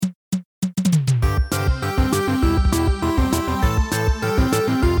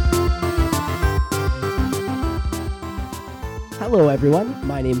everyone.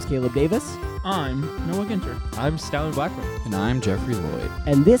 My name's Caleb Davis. I'm Noah Ginter. I'm Stalyon Blackman. And I'm Jeffrey Lloyd.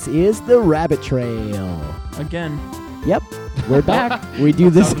 And this is The Rabbit Trail. Again. Yep, we're back. We do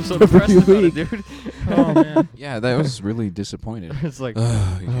this so every week. dude. Oh, man. Yeah, that was really disappointed. It's like,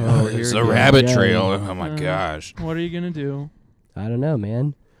 It's a again. rabbit Yeah. trail. Oh my gosh. What are you going to do? I don't know,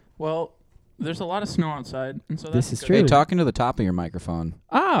 man. Well, there's a lot of snow outside, and so This that's is good. true. Hey, talking to the top of your microphone.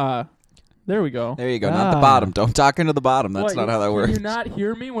 Ah, there we go. There you go, not the Ah. bottom. Don't talk into the bottom. That's What, not how that works. Can you not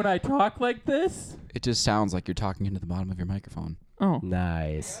hear me when I talk like this? It just sounds like you're talking into the bottom of your microphone. Oh.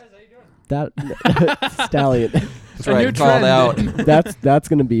 Nice. That Stalyon. That's A right, new called trend. out. That's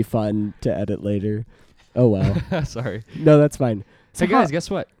gonna be fun to edit later. Oh well. Sorry. No, that's fine. So Hey guys, guess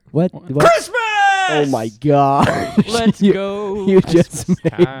what? what? Christmas! Oh my god! Let's go. You just Christmas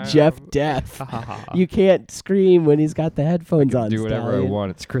made time. Jeff deaf. You can't scream when he's got the headphones on. do whatever Stalyon. I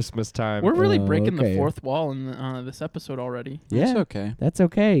want. It's Christmas time. We're really Oh, breaking okay. the fourth wall in this episode already. Yeah, It's okay. that's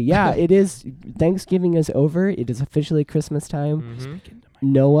okay. Yeah, it is. Thanksgiving is over. It is officially Christmas time. Mhm.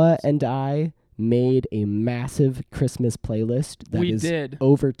 Noah and I made a massive Christmas playlist that We is did.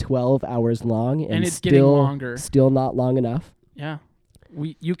 over 12 hours long And it's getting still longer. Still not long enough. Yeah.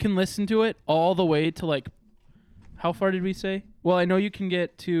 You can listen to it all the way to like, how far did we say? Well, I know you can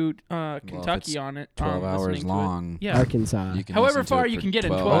get to Kentucky it's on it. 12 listening hours to it. long. Yeah. Arkansas. You can However listen to far it you for can get in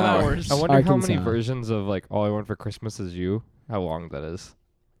 12 12 hours. I wonder how many Arkansas. versions of like All I Want for Christmas Is You, how long that is.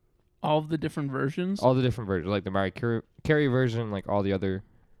 All of the different versions. All the different versions, like the Mariah Carey version, like all the other.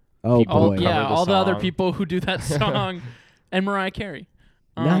 Oh people all, boy. cover yeah, the all the other song. people who do that song, and Mariah Carey.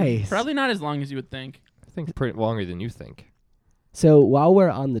 Nice. Probably not as long as you would think. I think pretty longer than you think. So while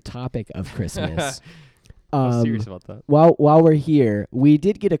we're on the topic of Christmas, I'm serious about that. while we're here, we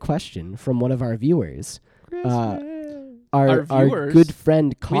did get a question from one of our viewers. Our viewers? good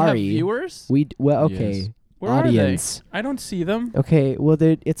friend We have Kari. viewers. Okay. Yes. Where Audience. are they? I don't see them. Okay, well,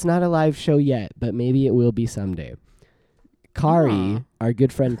 it's not a live show yet, but maybe it will be someday. Kari, Ah. our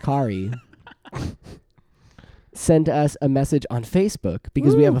good friend Kari, sent us a message on Facebook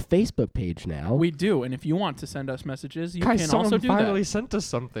because we have a Facebook page now. We do, and if you want to send us messages, you Guys, can someone also do finally that. sent us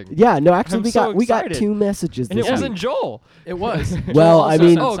something. Yeah, no, actually, I'm we so got excited. 2 messages And this it week. wasn't Joel. It was. Well, Joel I also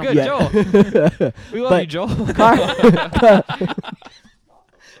mean, sent Oh, good, something. Joel. We love But you, Joel.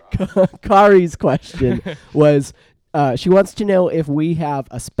 Kari's question was, she wants to know if we have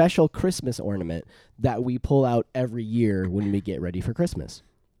a special Christmas ornament that we pull out every year when we get ready for Christmas.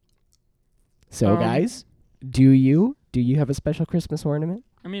 So, guys, do you have a special Christmas ornament?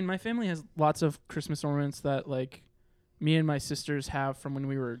 I mean, my family has lots of Christmas ornaments that, like, me and my sisters have from when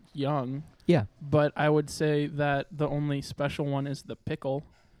we were young. Yeah. But I would say that the only special one is the pickle.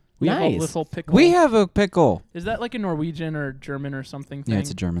 We have a Nice. little pickle. We have a pickle. Is that like a Norwegian or German or something thing? Yeah, it's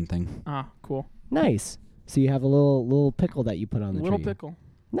a German thing. Ah, cool. Nice. So you have a little pickle that you put on the Little tree. pickle.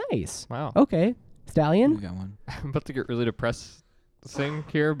 Nice. Wow. Okay. We Stalyon? got one. I'm about to get really depressed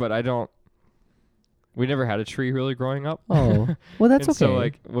here, but I don't. We never had a tree really growing up. Oh, well, that's And okay. So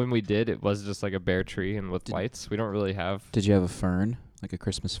like when we did, it was just like a bare tree and with lights. We don't really have. Did you have a fern? Like a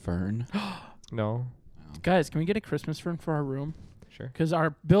Christmas fern? No. Guys, can we get a Christmas fern for our room? Sure. Because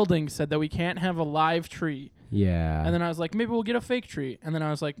our building said that we can't have a live tree. Yeah. And then I was like, maybe we'll get a fake tree. And then I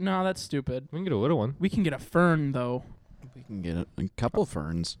was like, no, that's stupid. We can get a little one. We can get a fern, though. We can get a couple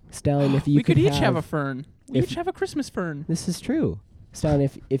ferns. Stalyon, if you we could each have a fern. We if- each have a Christmas fern. This is true.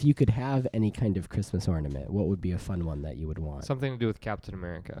 Stalyon, if you could have any kind of Christmas ornament, what would be a fun one that you would want? Something to do with Captain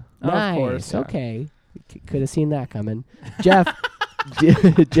America. Nice. Of course. yeah. Okay. Could have seen that coming. Jeff,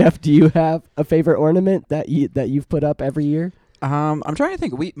 Jeff, do you have a favorite ornament that you've put up every year? I'm trying to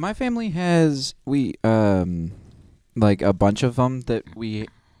think. My family has like a bunch of them that we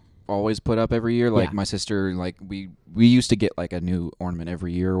always put up every year. Like Yeah. my sister, like we used to get like a new ornament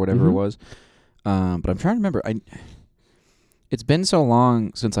every year or whatever it Mhm. was. But I'm trying to remember. It's been so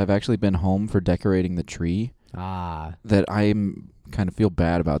long since I've actually been home for decorating the tree Ah. that I'm kind of feel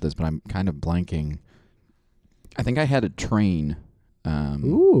bad about this, but I'm kind of blanking. I think I had a train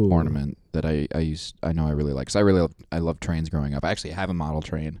Ooh. ornament that I know I really like. 'Cause I love trains growing up. I actually have a model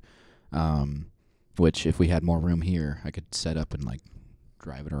train, which if we had more room here, I could set up and like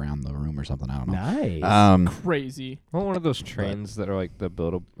drive it around the room or something. I don't know. Nice. Crazy. I want one of those trains that are like the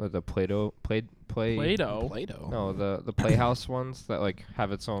Play-Doh. Play-Doh. No, the Playhouse ones that like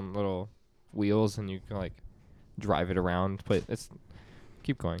have its own little wheels and you can like drive it around.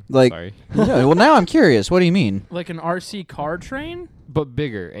 Keep going. Like- Sorry. Yeah, well, now I'm curious. What do you mean? Like an RC car train? But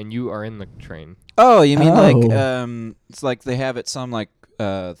bigger, and you are in the train. Oh, you mean like Oh. it's like they have at some like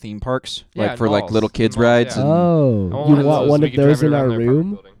theme parks, Yeah, like for like malls. little kids Malls, rides. yeah. And Oh, you want one so we of can drive those it in around our their apartment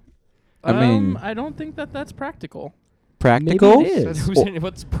room? building. I mean- I don't think that's practical. practical. Maybe it is.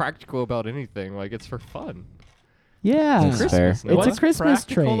 What's practical about anything? Like, it's for fun. Yeah. That's fair. Christmas, no? It's a What's Christmas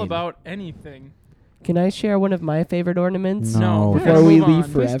practical train. about anything? Can I share one of my favorite ornaments? No. we're Before gonna we move leave on.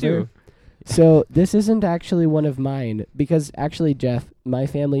 Please forever. do. So this isn't actually one of mine because actually, Jeff, my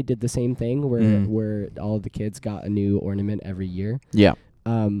family did the same thing where all of the kids got a new ornament every year. Yeah.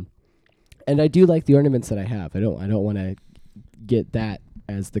 And I do like the ornaments that I have. I don't want to get that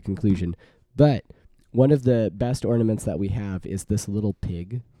as the conclusion. But one of the best ornaments that we have is this little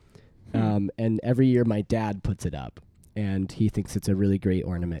pig. And every year my dad puts it up and he thinks it's a really great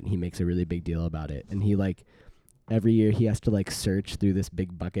ornament. He makes a really big deal about it. And he every year he has to search through this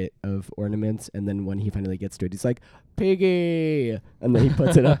big bucket of ornaments. And then when he finally gets to it, he's like, "Piggy!" And then he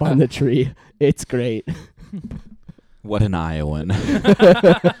puts it up on the tree. It's great. What an Iowan.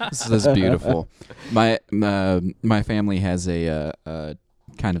 This is beautiful. My family has a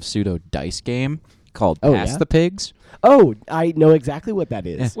kind of pseudo dice game called Oh, Pass yeah? the Pigs. Oh, I know exactly what that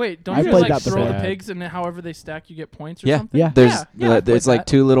is. Wait, don't I you played like that throw the before. pigs and however they stack you get points or Yeah, something? yeah. There's I've played it's like that.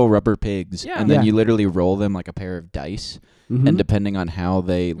 2 little rubber pigs, Yeah. and then Yeah. you literally roll them like a pair of dice, Mhm. and depending on how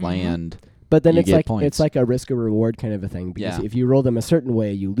they Mhm. land, But then you it's get like points. it's like a risk or reward kind of a thing because Yeah. if you roll them a certain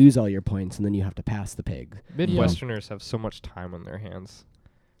way, you lose all your points and then you have to pass the pig. Midwesterners have so much time on their hands.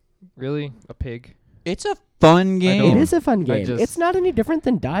 Really? A pig? it's a fun game. It is a fun game. just- It's not any different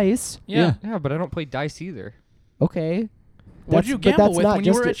than dice. Yeah. Yeah, but I don't play dice either. Okay. What'd you But gamble that's with not when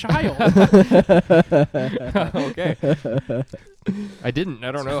you just were a it. child? Okay. I didn't.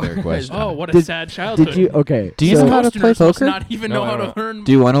 I don't know. Fair question. Oh, what a Did- sad childhood. Did you? Okay. Do you so know how to play Westerners must poker? not even No, know I how to don't. learn.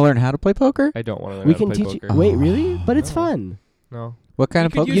 Do you want to learn how to play poker? I don't want to learn we how can to play teach poker. you. Wait, Oh. really? But it's No. fun. No. What kind You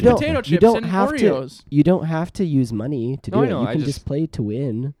of could poker? use You don't. potato You chips don't and have Oreos. to. You don't have to use money to do No, it. no, You I can just- just play to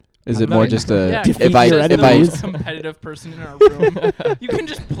win. Is I'm it not more in- just a Yeah, Defeat Keith if I your is if the I most competitive person in our room. You can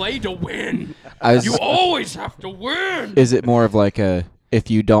just play to win. I was, You always have to win. is it more of like a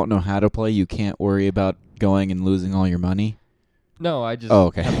if you don't know how to play, you can't worry about going and losing all your money? No, I just Oh,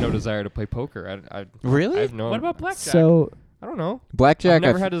 okay. have no desire to play poker. I Really? have no. What about blackjack? So, I don't know. Blackjack. I've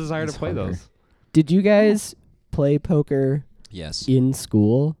never I've- had a desire to it's play harder. those. did you guys play poker Yes. in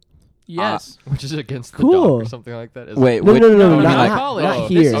school? yes. Which is against the Cool. dog or something like that. Wait, No, which- no, no, no, no, I mean, not like- college. not oh,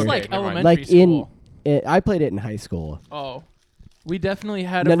 here. This is okay, like never mind. elementary Like in- school. I played it in high school. Oh, we definitely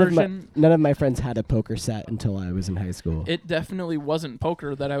had a None of version. my friends had a poker set until I was in high school. It definitely wasn't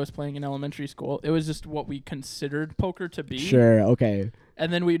poker that I was playing in elementary school. It was just what we considered poker to be. Sure. Okay.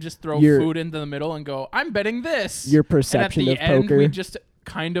 And then we just throw Your- food into the middle and go, "I'm betting this." Your and at perception the of end, poker. we just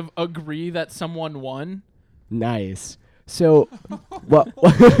kind of agree that someone won. Nice. So,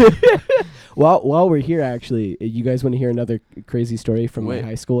 well, while we're here, actually, you guys want to hear another crazy story from Wait. my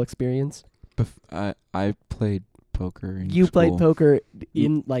high school experience? I played poker in You played school. poker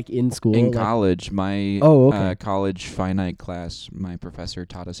in school. In like- college. My Oh, okay. college finite class, my professor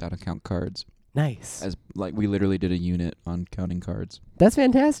taught us how to count cards. Nice. As like we literally did a unit on counting cards. That's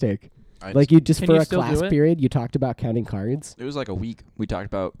fantastic. I Like you just Can for you a still class do it? period, you talked about counting cards. it was like a week. We talked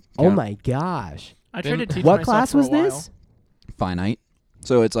about Oh count- my gosh. I tried to teach What myself class for was a while. this? finite.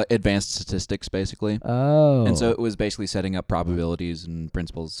 So it's like advanced statistics basically. Oh. And so it was basically setting up probabilities and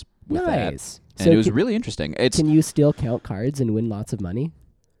principles with that. nice. And So it was can, really interesting. It's can you still count cards and win lots of money?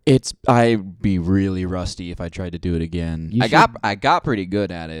 I'd be really rusty if I tried to do it again. You I got pretty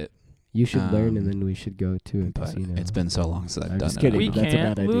good at it. You should learn, and Um, then we should go to a But casino. it's been so long since I've I'm done just it. kidding. We That's a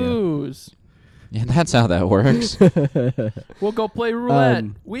can't bad idea. lose. Yeah, that's how that works. We'll go play roulette.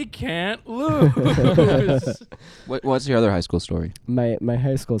 We can't lose. What's your other high school story? my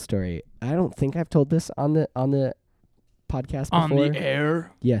high school story. I don't think I've told this on the podcast before. On the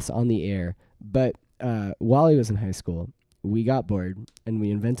air. Yes, on the air. But while I was in high school, we got bored and we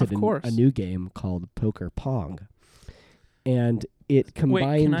invented Of course. a new game called Poker Pong. And it combined.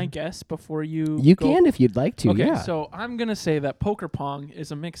 Wait, can I guess before you? You go? can if you'd like to. Okay, yeah. so I'm gonna say that poker pong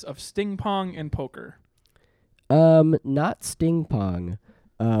is a mix of sting pong and poker. Not sting pong.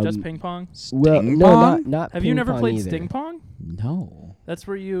 Just ping pong. Well, Sting no, pong? not. Have you ping never pong played either. sting pong? No. That's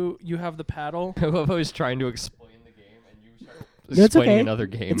where you have the paddle. I love how he's trying to explain the game and you start No, it's explaining okay. another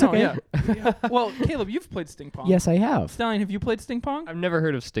game. It's No, okay. yeah. Well, Caleb, you've played sting pong. Yes, I have. Stalyon, have you played sting pong? I've never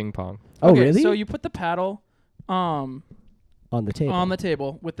heard of sting pong. Oh, Okay, really? So you put the paddle on the table. on the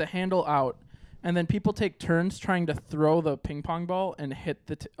table with the handle out, and then people take turns trying to throw the ping pong ball and hit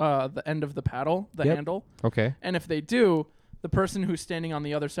the end of the paddle, the Yep. handle. Okay. And if they do, the person who's standing on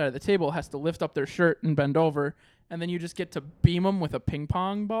the other side of the table has to lift up their shirt and bend over, and then you just get to beam them with a ping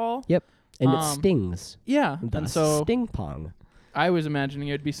pong ball. Yep. And it Um, stings. Yeah, Thus and so sting pong. I was imagining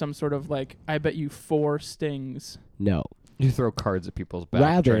it would be some sort of like, I bet you 4 stings. No. You throw cards at people's back,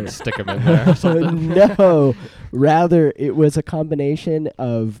 Rather- trying to stick them in there or something. No, rather it was a combination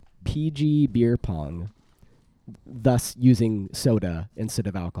of PG beer pong, thus using soda instead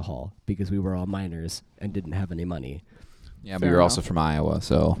of alcohol because we were all minors and didn't have any money. Yeah, but Fair you're also enough. from Iowa,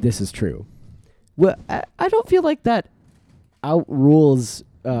 so This is true. Well, I don't feel like that outrules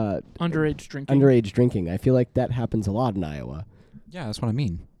Underage drinking. underage drinking. I feel like that happens a lot in Iowa. yeah, that's what I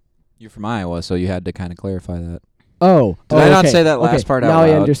mean. You're from Iowa, so you had to kind of clarify that. Oh, Did I not okay, say that last okay, part out now I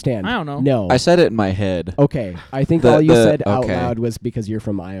loud? understand. I don't know. No. I said it in my head. Okay, I think The- all you the- said out okay. loud was because you're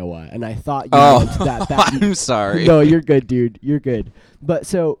from Iowa, and I thought you Oh, meant that. I'm sorry. No, you're good, dude. You're good. But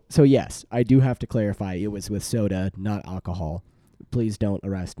so yes, I do have to clarify. It was with soda, not alcohol. Please don't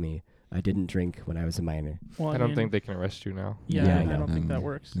arrest me. I didn't drink when I was a minor. Well, I don't think they can arrest you now. Yeah, Yeah, I I know. don't think that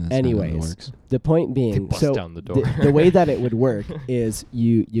works. That's not how it Anyways, works. the point They being, bust so down the door. the way that it would work is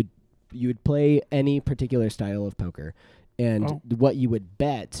you would play any particular style of poker, and Oh. what you would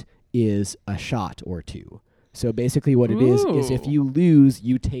bet is a shot or two. So basically, what it is if Ooh. you lose,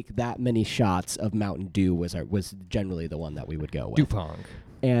 you take that many shots of Mountain Dew. Was generally the one that we would go with. Dupong.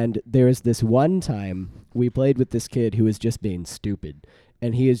 And there was this one time we played with this kid who was just being stupid,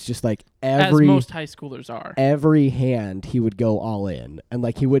 and he is just like As most high schoolers are. every hand he would go all in, and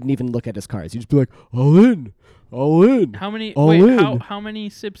like he wouldn't even look at his cards. He'd just be like, all in, all in. How many? all Wait, in. how many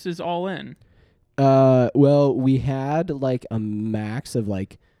sips is all in? Well, we had like a max of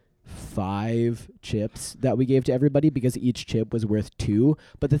like 5 chips that we gave to everybody because each chip was worth 2.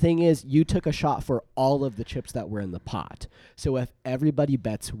 But the thing is, you took a shot for all of the chips that were in the pot. So if everybody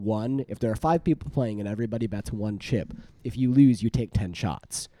bets 1, if there are 5 people playing and everybody bets 1 chip, if you lose, you take 10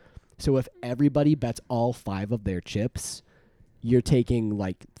 shots. So if everybody bets all 5 of their chips, you're taking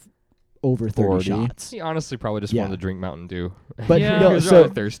like over 30 40. shots. He honestly probably just Yeah. wanted to drink Mountain Dew. But Yeah. no, He was so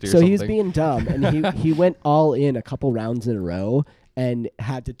really thirsty or so he was something. being dumb, and he went all in a couple rounds in a row and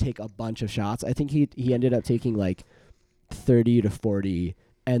had to take a bunch of shots. I think he ended up taking like 30 to 40,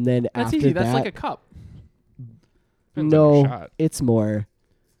 and then That's after easy. that, That's like a cup. Depends on your no, shot. it's more.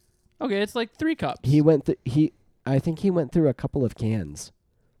 Okay, it's like 3 cups. I think he went through a couple of cans.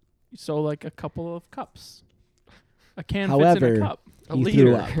 So like a couple of cups. A can fits However, in a cup. A he liter.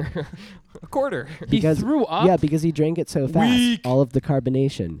 threw up. A quarter. Because- He threw up. Yeah, because he drank it so fast, Weak. all of the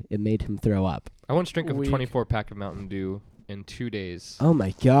carbonation, it made him throw up. I once drank a Weak. 24-pack of Mountain Dew in 2 days, Oh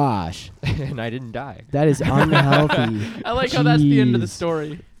my gosh, and I didn't die. that is unhealthy. I like how that's the end of the Jeez.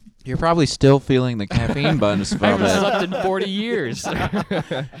 story. You're probably still feeling the caffeine buns I from haven't it. slept in 40 years.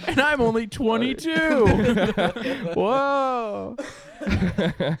 And I'm only 22. Whoa.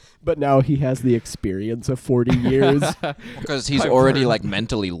 But now he has the experience of 40 years. Because he's I've already heard. like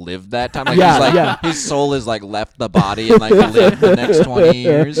mentally lived that time. Like, Yeah, he's like yeah. his soul is like left the body and like lived the next 20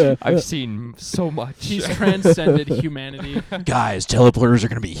 years. I've seen so much. He's transcended humanity. Guys, teleporters are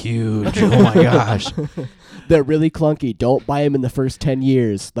gonna be huge. Oh my gosh. They're really clunky. Don't buy them in the first 10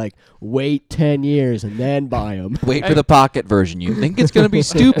 years. Like, wait 10 years and then buy them. Wait for the pocket version. You think it's gonna be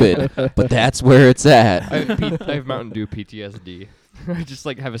stupid, but that's where it's at. I have Mountain Dew PTSD. I just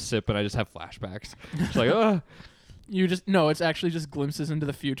like have a sip and I just have flashbacks. It's like, oh, It's actually just glimpses into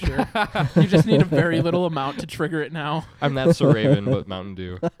the future. You just need a very little amount to trigger it now. I'm that Sir Raven, but Mountain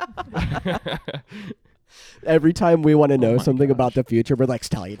Dew. Every time we want to know my something gosh. about the future, we're like,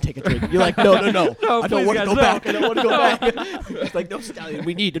 Stalyon, take a drink. You're like, no. No, I don't please, want to guys, go no. back. I don't want to go back. It's like, no, Stalyon,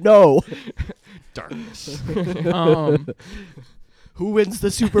 we need to know. Darkness. Who wins the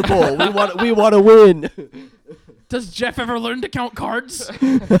Super Bowl? We want to win. Does Jeff ever learn to count cards?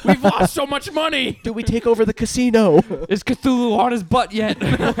 We've lost so much money. Do we take over the casino? Is Cthulhu on his butt yet?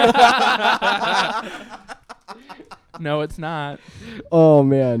 No, it's not. Oh,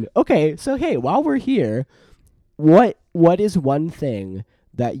 man. Okay, so hey, while we're here, what is one thing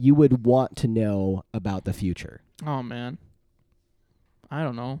that you would want to know about the future? Oh, man. I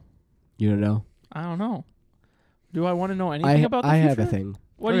don't know. You don't know? I don't know. Do I want to know anything about the I future? have a thing.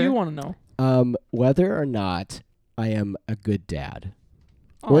 What do Okay. you want to know? Whether or not I am a good dad.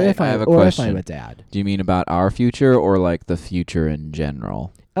 Oh, Or if I have a or if question. I'm a dad. Do you mean about our future or like the future in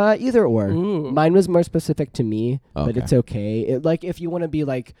general? Either or. Ooh. Mine was more specific to me, but Okay. it's okay. Like if you want to be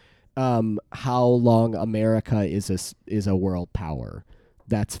like, how long America is a world power,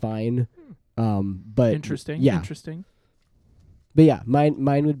 that's fine. But Interesting. Yeah. Interesting. But yeah,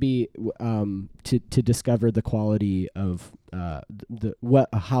 mine would be to discover the quality of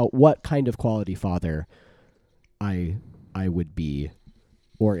what kind of quality father I would be,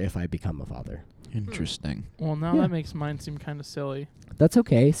 or if I become a father. Interesting. Well, now Yeah. that makes mine seem kind of silly. That's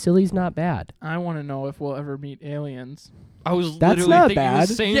okay. Silly's not bad. I want to know if we'll ever meet aliens. I was That's literally not thinking bad.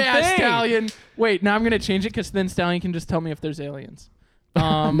 the same Yeah, thing. Stallion. Wait, now I'm gonna change it because then Stallion can just tell me if there's aliens.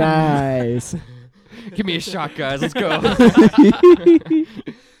 Nice. Give me a shot, guys. Let's go.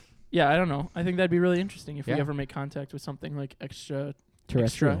 Yeah, I don't know. I think that'd be really interesting if we Yeah. ever make contact with something like extra.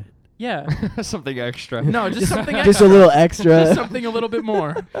 Terrestrial. Yeah. Something extra. No, just something Just extra. a little extra. Just something a little bit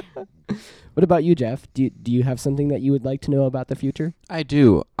more. What about you, Jeff? Do you have something that you would like to know about the future? I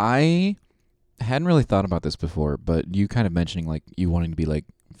do. I hadn't really thought about this before, but you kind of mentioning like you wanting to be like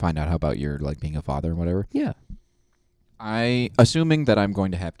find out how about your like being a father and whatever. Yeah. Assuming that I'm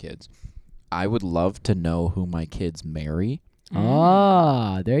going to have kids, I would love to know who my kids marry,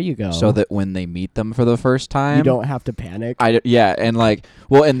 Ah, there you go. so that when they meet them for the first time, you don't have to panic. and like,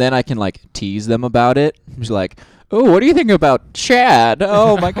 well, and then I can like tease them about it. It's like, oh, what do you think about Chad?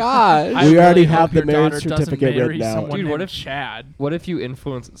 Oh my God. I We already really have hope the your marriage daughter doesn't certificate marry written out. someone Dude, what named if- Chad? What if you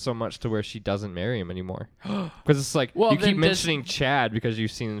influence it so much to where she doesn't marry him anymore? Because it's like Well, you keep then does- mentioning Chad because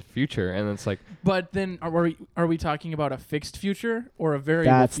you've seen the future, and it's like But then are we talking about a fixed future or a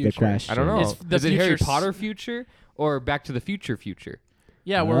variable That's future? the question. I don't know. Is the Is it Harry future Potter future or Back to the Future future?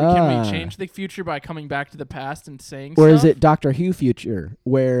 Yeah, where can Ah. we change the future by coming back to the past and saying Or is stuff? it Doctor Who future,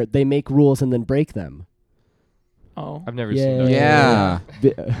 where they make rules and then break them? Oh. I've never seen that.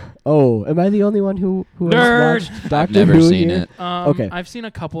 Yeah. Oh, am I the only one who Nerd! has watched Doctor I've never Who seen here? it. Okay. I've seen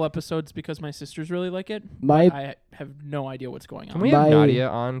a couple episodes because my sisters really like it. My- but I have no idea what's going on. Can we have My- Nadia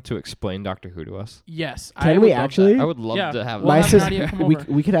on to explain Doctor Who to us? Yes. I Can would we love that. actually? I would love Yeah. to have We'll My have sister, Nadia come we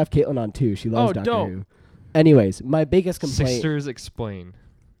over. we could have Caitlin on too. She loves Oh, Doctor dope. Who. Anyways, my biggest complaint. Sisters Explain.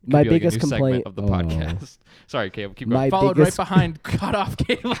 Could My be like a biggest new segment complaint of the Oh. podcast. Sorry, Caleb. Keep My going. Followed biggest- right behind cut off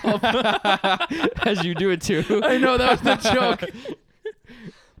Caleb. As you do it too. I know, that was the joke.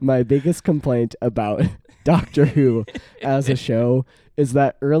 My biggest complaint about Doctor Who as a show is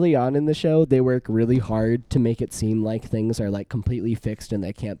that early on in the show they work really hard to make it seem like things are like completely fixed and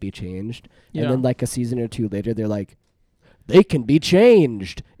they can't be changed. Yeah. And then like a season or two later they're like, they can be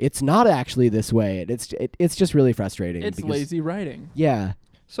changed. It's not actually this way. And it's just really frustrating. It's because- lazy writing. Yeah. And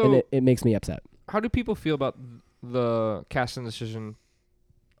So, it makes me upset. how do people feel about the casting decision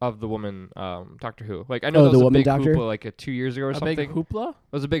of the woman Doctor Who? Like, I know Oh, there the was a woman big doctor? hoopla like 2 years ago or A something. big hoopla? It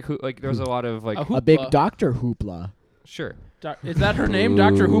was a big like there was a lot of like A A big hoopla. Doctor Hoopla. sure. Is that her name,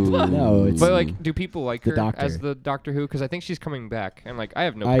 Dr. Hoopla? No, it's But like, do people like the her Doctor. as the Doctor Who? Because I think she's coming back, and like I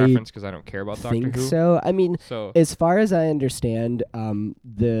have no I preference because I don't care about Doctor think Who. so. I mean, So as far as I understand,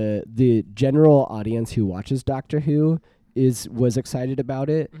 the general audience who watches Doctor Who was excited about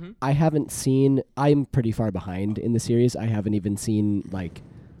it. Mhm. I haven't seen. I'm pretty far behind in the series. I haven't even seen like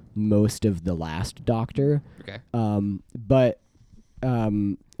most of the last Doctor. okay, But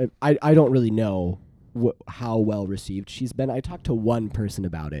I don't really know how well received she's been. I talked to one person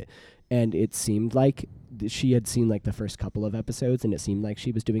about it, and it seemed like she had seen like the first couple of episodes, and it seemed like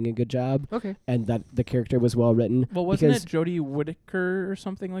she was doing a good job, okay. and that the character was well written. Well, wasn't because it Jodie Whittaker or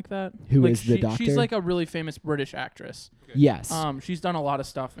something like that? Who like is the Doctor? She's like a really famous British actress. Yes. She's done a lot of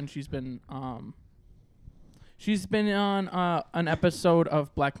stuff, and she's been on an episode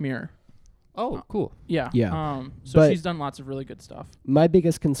of Black Mirror. Oh, cool. Yeah. Yeah. So But- she's done lots of really good stuff. My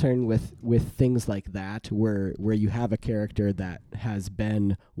biggest concern with things like that, where you have a character that has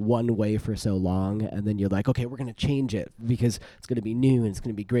been one way for so long, and then you're like, okay, we're gonna change it because it's gonna be new and it's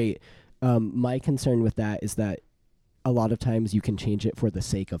gonna be great. My concern with that is that a lot of times you can change it for the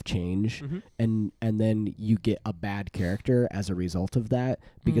sake of change, Mhm. and then you get a bad character as a result of that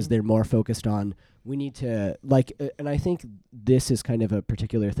because Mm. they're more focused on we need to like and I think this is kind of a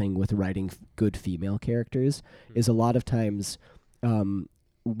particular thing with writing good female characters is a lot of times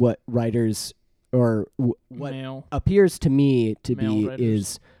what writers or what Male. appears to me to Male be writers.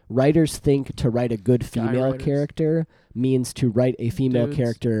 is writers think to write a good female writers. character means to write a female Dudes.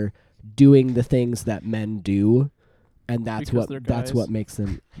 character doing the things that men do, and that's Because they're that's guys. what makes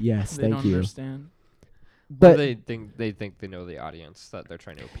them. Yes, They thank don't you. understand. But they think they know the audience that they're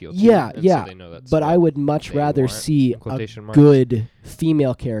trying to appeal to. Yeah, and yeah, So they know that's but what I would much they rather want, see in a quotation marks. good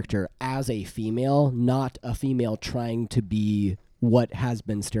female character as a female, not a female trying to be what has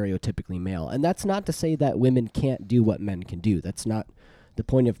been stereotypically male. And that's not to say that women can't do what men can do. That's not the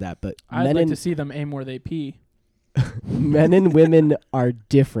point of that. But I'd men like and to see them aim where they pee. men and women are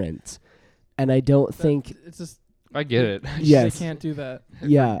different, and I don't think. It's just I get it. Yes. they can't do that.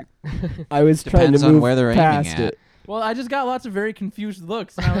 Yeah, I was trying Depends to on move where they're aiming past at. it. Well, I just got lots of very confused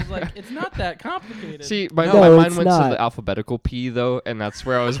looks, and I was like, it's not that complicated. See, my No, mind it's went not. to the alphabetical P though, and that's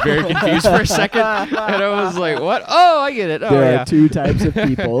where I was very confused for a second. And I was like, "What? Oh, I get it. Oh, There yeah." are two types of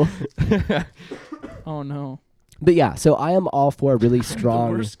people. Oh no. But yeah, so I am all for really The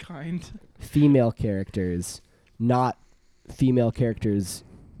strong worst kind. female characters, not female characters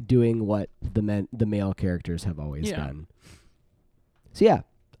doing what the male characters have always Yeah. done. So yeah,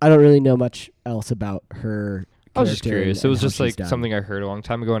 I don't really know much else about her. I was just character curious. and It was how just she's like done. something I heard a long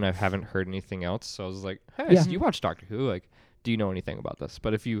time ago, and I haven't heard anything else. So I was like, "Hey, Yeah. so you watch Doctor Who? Like, do you know anything about this?"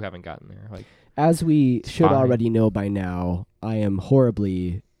 But if you haven't gotten there, like, As we It's should fine. already know by now, I am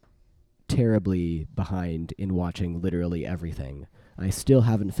horribly, terribly behind in watching literally everything. I still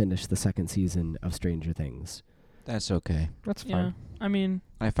haven't finished the second season of Stranger Things. That's okay. that's Yeah. fine. I mean,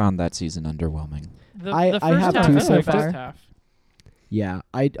 I found that season underwhelming. I first have half, two I so like the far. first half. Yeah,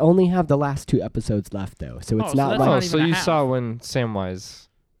 I only have the last 2 episodes left though, so it's Oh, so not that's like Oh, not so even a you half. saw when Samwise?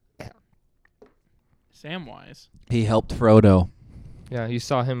 Samwise. He helped Frodo. Yeah, you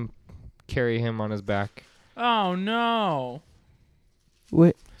saw him carry him on his back. Oh no.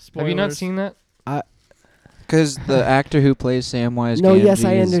 Wait, Spoilers. Have you not seen that? Because the actor who plays Samwise no, Gamgee yes,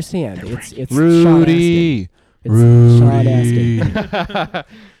 I is understand. It's Rudy. Sean Astin. It's Sean Astin.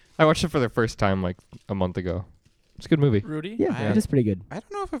 I watched it for the first time like a month ago. It's a good movie. Rudy? Yeah, Yeah. it is pretty good. I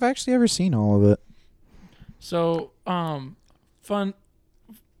don't know if I've actually ever seen all of it. So, fun.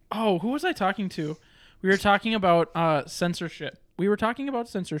 Oh, who was I talking to? We were talking about censorship.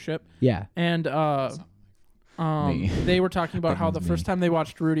 Yeah. And Me. they were talking about That how the was first me. time they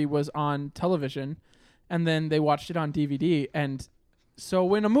watched Rudy was on television, and then they watched it on DVD. And so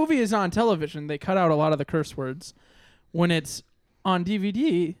when a movie is on television, they cut out a lot of the curse words. When it's on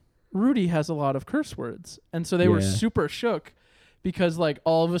DVD, Rudy has a lot of curse words, and so they were Yeah. super shook because like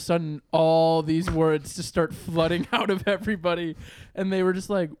all of a sudden all these words just start flooding out of everybody, and they were just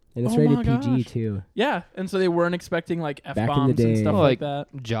like, And it's oh rated my PG gosh. too. Yeah, and so they weren't expecting like in the F-bombs day. and stuff Well, like like,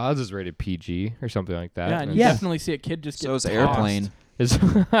 that. Jaws is rated PG or something like that. Yeah, and and you Yeah. definitely see a kid just get So is tossed. Airplane. Is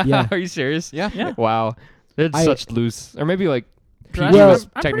Yeah. Are you serious? Yeah. Yeah. Wow. It's I- such loose, or maybe like PG Jurassic- Well- was I'm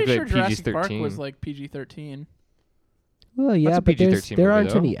pretty technically sure Jurassic Park PG-13. was like PG-13. Well, yeah, a but PG-13 there movie, aren't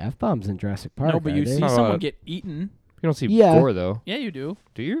though. any F-bombs in Jurassic Park. No, but are you there? see Oh, someone get eaten. You don't see Yeah. gore though, Yeah, you do.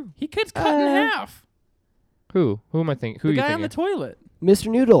 do you? He gets cut in half. Who? Who am I thinking? Who The are you guy on the thinking? toilet. Mr.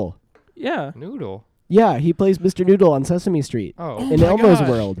 Noodle. Yeah. Noodle. Yeah, he plays Mr. Noodle on Sesame Street. Oh. Oh in my Elmo's gosh.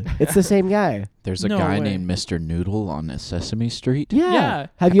 world. It's the same guy. There's a No guy way. named Mr. Noodle on a Sesame Street. Yeah. Yeah.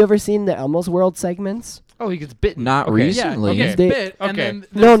 Have you ever seen the Elmo's World segments? Oh, he gets bitten. Not Okay. recently. Yeah, he gets They- bit, and Okay. then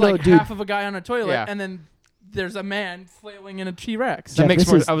No, there's no, like dude. half of a guy on a toilet, Yeah. and then there's a man flailing in a T-Rex. That Jeff, makes this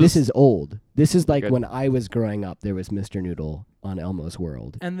more- is I was- this is old. This is like Good. when I was growing up. There was Mr. Noodle on Elmo's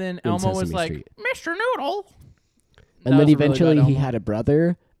World, And then in Elmo was Sesame like, Street. Mr. Noodle. and then eventually he had a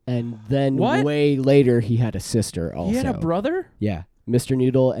brother, and then What? way later he had a sister also. He had a brother? Yeah, Mr.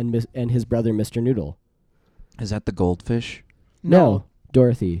 Noodle and his brother Mr. Noodle. Is that the goldfish? No,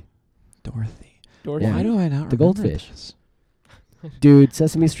 Dorothy. Dorothy. Dorothy. Yeah. Why do I not The remember goldfish. this? Dude,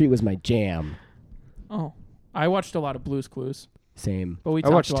 Sesame Street was my jam. Oh. I watched a lot of Blue's Clues, Same. but we I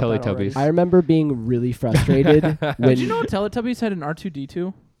talked watched about that already. Teletubbies. I remember being really frustrated when Did you know Teletubbies had an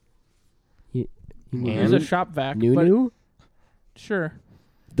R2-D2? he It was a shop vac. but Nunu, sure.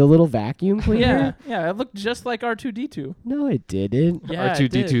 the little vacuum cleaner. Yeah, it looked just like R2-D2. No, it didn't. Yeah, it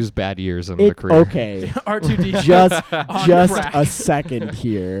did. R2D2's bad years in the It career. okay. R2-D2. just On just crack. a second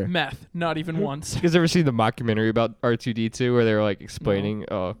here. Meth, not even once. You guys ever seen the mockumentary about R2D2 where they were like explaining?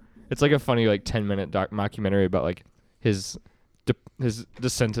 Oh, it's like a funny like 10-minute mockumentary about like his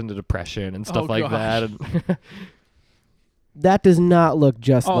descent into depression and stuff Oh, like gosh. that. And That does not look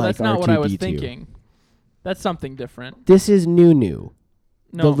just Oh, like that's not R2D2. what I was thinking. That's something different. This is Nunu,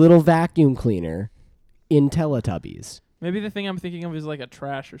 No, the little vacuum cleaner in Teletubbies. maybe the thing I'm thinking of is like a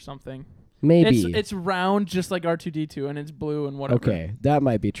trash or something. Maybe. It's round, just like R2-D2, and it's blue and whatever. Okay, that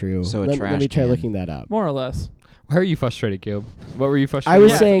might be true. So a let trash me try can. looking that up. More or less. why are you frustrated, Caleb? What were you frustrated? I was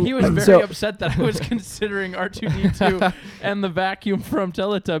Yeah, about? saying- he was very so- upset that I was considering R2-D2 and the vacuum from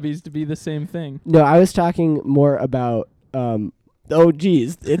Teletubbies to be the same thing. No, I was talking more about. Oh,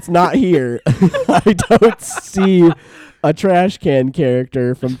 geez, it's not here. I don't see a trash can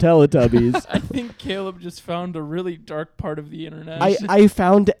character from Teletubbies. I think Caleb just found a really dark part of the internet. I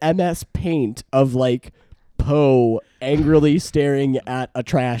found MS Paint of like Poe angrily staring at a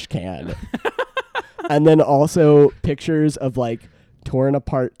trash can. And then also pictures of like torn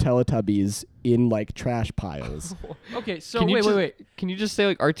apart Teletubbies in like trash piles. Okay, so Can you wait. just- Can you just say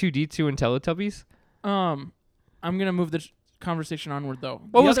like R2D2 and Teletubbies? I'm gonna move the conversation onward though.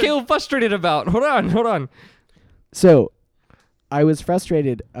 What The was other- Caleb frustrated about? Hold on. So I was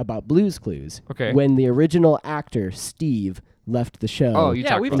frustrated about Blue's Clues Okay. when the original actor Steve left the show Oh, you Yeah,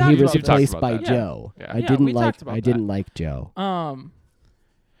 talked we've about and he talked was that. about You replaced talked by about that. Joe. Yeah. I Yeah, didn't we like talked about I didn't like Joe.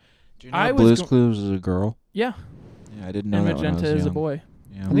 Do you know I was Blue's go- Clues is a girl? Yeah, Yeah, I didn't know and that when I Magenta was is a young. boy.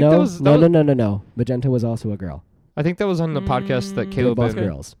 Yeah. I think No, that was- no. Magenta was also a girl. I think that was on the podcast that Mm, They're Caleb both and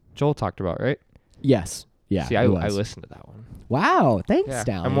girls. Joel talked about, right? Yes. Yeah. See, it I was. listened to that one. Wow. Thanks, Yeah,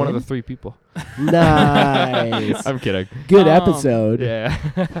 Stalyon. I'm one of the 3 people. Nice. I'm kidding. Good Um, episode. Yeah.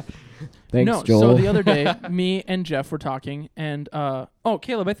 Thanks, No, Joel. so the other day, me and Jeff were talking, and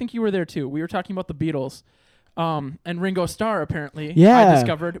Caleb, I think you were there too. We were talking about the Beatles, and Ringo Starr apparently, Yeah, I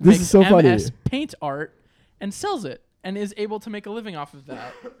discovered, this makes is so funny. MS Paint art and sells it, and is able to make a living off of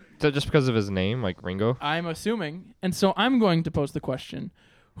that. So just because of his name, like Ringo? I'm assuming, and so I'm going to pose the question: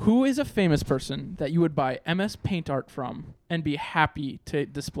 who is a famous person that you would buy MS Paint art from and be happy to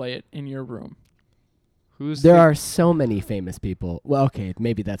display it in your room? Who's There the- are so many famous people. Well, okay,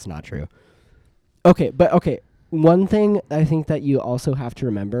 maybe that's not true. Okay, but okay. One thing I think that you also have to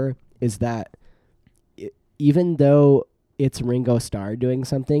remember is that even though it's Ringo Starr doing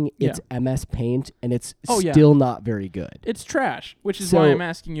something, it's MS Paint, and it's Oh, yeah. still not very good. It's trash, which is So- why I'm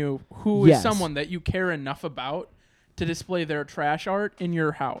asking you: who is Yes. someone that you care enough about to display their trash art in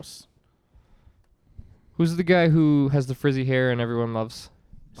your house? Who's the guy who has the frizzy hair and everyone loves?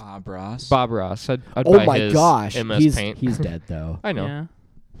 Bob Ross. Bob Ross. I'd Oh buy my his gosh, MS Paint. he's dead though. I know. Yeah.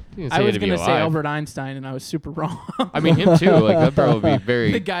 You didn't I say was to be gonna say alive. Albert Einstein, and I was super wrong. I mean, him too. Like that'd probably be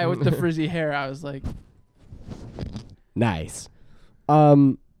very. The guy with the frizzy hair. I was like, Nice.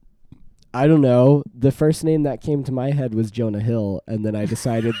 I don't know. The first name that came to my head was Jonah Hill, and then I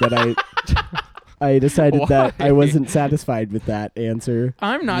decided that I decided that I Why? wasn't satisfied with that answer.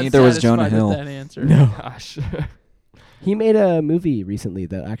 I'm not Neither was satisfied Jonah with Hill. that answer. No. Gosh. He made a movie recently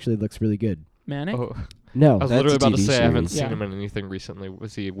that actually looks really good. Manic? Oh, No. I was That's literally a about to TV say I haven't series. seen Yeah. him in anything recently.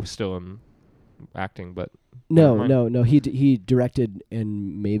 Was he still in acting? But No, Never mind. no. He directed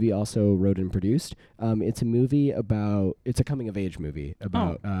and maybe also wrote and produced. It's a movie about. It's a coming of age movie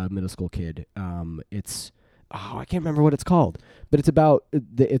about a middle school kid. It's I can't remember what it's called, but it's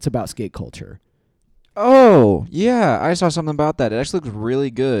about skate culture. Oh, yeah. I saw something about that. It actually looks really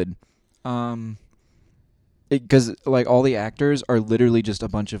good. Because like all the actors are literally just a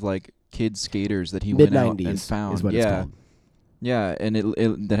bunch of like kid skaters that he Mid went out and '90s found. is what yeah, it's called. yeah, and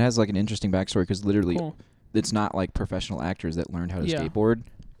it that has like an interesting backstory because literally Cool. it's not like professional actors that learned how to Yeah. skateboard.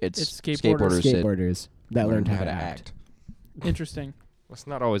 It's It's skateboarders. Skateboarders that learned how to act. Interesting. it's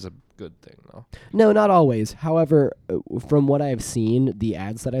not always a good thing, though. No, not always. However, from what I've seen, the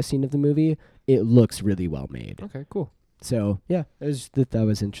ads that I've seen of the movie, it looks really well made. Okay, cool. So yeah, it was that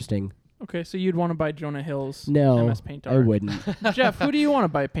was interesting. Okay, so you'd want to buy Jonah Hill's No, MS Paint art. I wouldn't. Jeff, who do you want to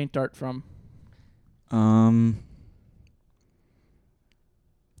buy paint art from?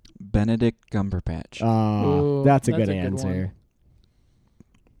 Benedict Cumberbatch. Ooh, That's a that's good a good answer.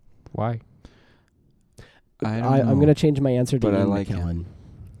 Why? I'm gonna change my answer to but I Ian like McKellen. him.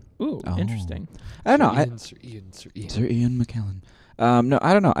 Ooh, Oh. interesting. I don't know. Sir Ian. Sir Ian McKellen. No,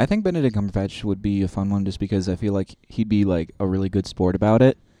 I don't know. I think Benedict Cumberbatch would be a fun one just because I feel like he'd be like a really good sport about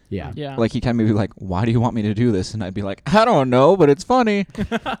it. Yeah. Yeah. Like he kind of be like, "Why do you want me to do this?" And I'd be like, "I don't know, but it's funny."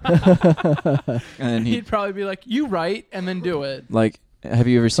 And then He'd he'd probably be like, "You write," and then do it. like, have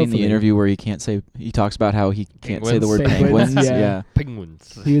you ever seen Hopefully. the interview where he can't say? He talks about how he can't say the word Penguins, penguins. yeah. Yeah,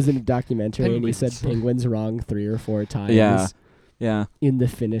 Penguins. He was in a documentary and he said Penguins. penguins wrong 3 or 4 times yeah, yeah. in the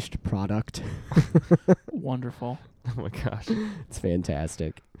finished product. Wonderful. Oh my gosh. It's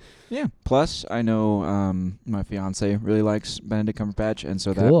fantastic. Yeah. Plus, I know my fiance really likes Benedict Cumberbatch, and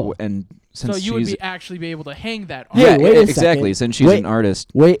so Cool. that and since So you would she's actually be able to hang that art. yeah, Wait a exactly. second. Since she's Wait. an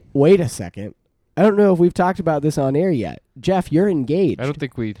artist, Wait a second. I don't know if we've talked about this on air yet. Jeff, you're engaged. I don't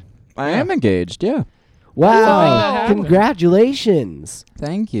think we'd. I Yeah. am engaged. Yeah. Let's make that Wow! happen. Congratulations.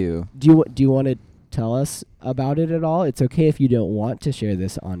 Thank you. Do you want to tell us about it at all? It's okay if you don't want to share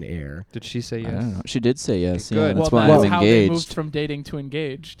this on air. Did she say I yes? don't know. She did say yes. Okay, Yeah, good. that's well, why that's I'm how they moved engaged. from dating to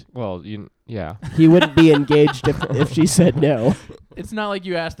engaged. Well, yeah. He wouldn't be engaged if she said no. It's not like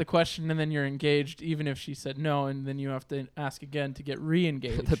you ask the question and then you're engaged, even if she said no, and then you have to ask again to get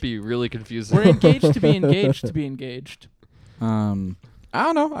re-engaged. That'd be really confusing. We're engaged to be engaged to be engaged. I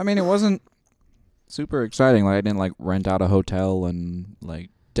don't know. I mean, it wasn't super exciting. Like I didn't like rent out a hotel and like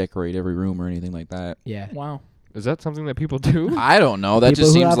decorate every room or anything like that. Yeah. Wow. Is that something that people do? I don't know. That People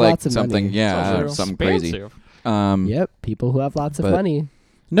just who seems have like lots of something. money. Yeah, Sounds something crazy. Expensive. Yep. People who have lots of but- money.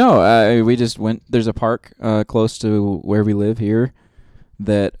 No, we just went. There's a park close to where we live here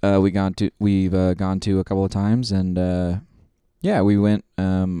that we've gone to a couple of times, and yeah, we went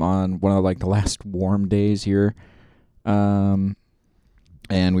on one of like the last warm days here, and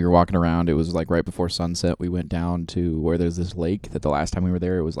we were walking around. It was like right before sunset. We went down to where there's this lake that the last time we were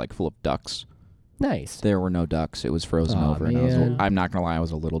there it was like full of ducks. Nice. There were no ducks. It was frozen Aw, over, and man. I'm not gonna lie, I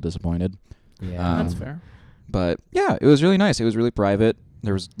was a little disappointed. Yeah. That's Um, fair. But yeah, it was really nice. It was really private.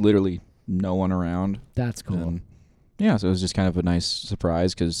 There was literally no one around. That's cool. And yeah, so it was just kind of a nice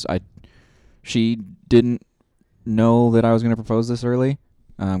surprise because she didn't know that I was gonna propose this early,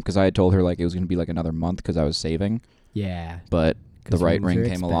 because I had told her like it was gonna be like another month because I was saving. Yeah. But the 'Cause right rings ring are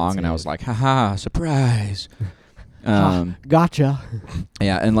came along, and I was expensive. like, haha, surprise. Gotcha.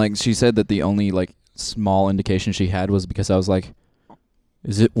 Yeah, and like she said that the only like small indication she had was because I was like,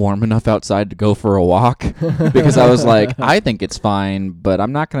 is it warm enough outside to go for a walk? Because I was like, I think it's fine, but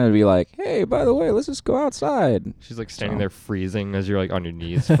I'm not going to be like, hey, by the way, let's just go outside. She's like standing So- there freezing as you're like on your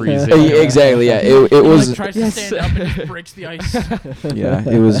knees, freezing. Yeah, exactly, yeah. It He, was, like, tries to stand up and just breaks the ice. yeah,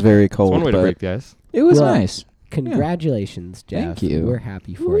 it was very It's cold, one way to but break the ice. it was Well, nice. Congratulations, Jeff. Thank you. We're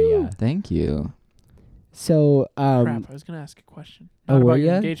happy for you. Thank you. So, Crap, I was going to ask a question. oh, Not were about your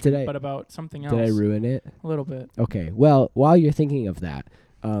ya? engagement, Did I- but about something else. did I ruin it? A little bit. Okay. Well, while you're thinking of that,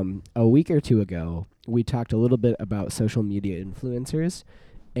 a week or two ago, we talked a little bit about social media influencers,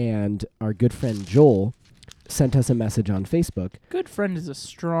 and our good friend Joel sent us a message on Facebook. Good friend is a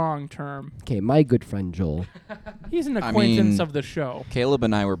strong term. Okay, my good friend Joel. He's an I acquaintance mean- of the show. Caleb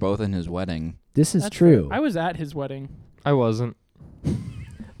and I were both in his wedding. This is That's true. fair. I was at his wedding. I wasn't.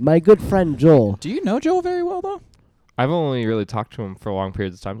 My good friend Joel. Do you know Joel very well, though? I've only really talked to him for long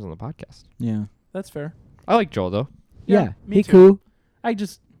periods of times on the podcast. Yeah. That's fair. I like Joel though. Yeah, me he too. cool.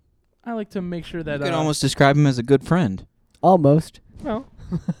 I like to make sure that You could almost describe him as a good friend. Almost. Well,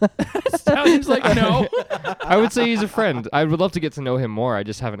 Stalion's like, no. I would say he's a friend. I would love to get to know him more. I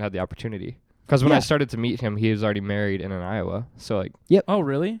just haven't had the opportunity. Because when Yeah. I started to meet him, he was already married and in Iowa. So like, Oh,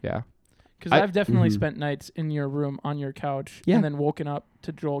 really? yeah. Because I- I've definitely Mhm. spent nights in your room on your couch Yeah. and then woken up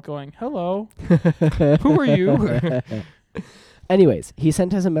to Joel going, hello. Who are you? Anyways, he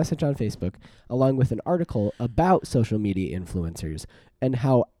sent us a message on Facebook along with an article about social media influencers and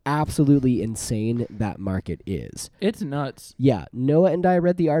how absolutely insane that market is. It's nuts Yeah, Noah and I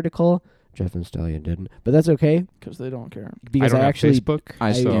read the article. Jeff and Stalyon didn't, but that's okay because they don't care. because I don't have actually Facebook.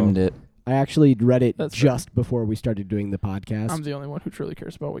 I so- skimmed it. I actually read it That's fair. just before we started doing the podcast. I'm the only one who truly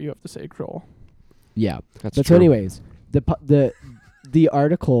cares about what you have to say, Joel. Yeah. That's But true. so anyways, the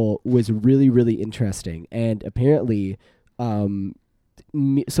article was really, really interesting, and apparently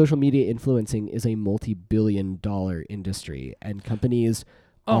social media influencing is a multi-billion-dollar industry, and companies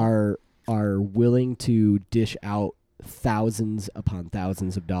Oh. are willing to dish out thousands upon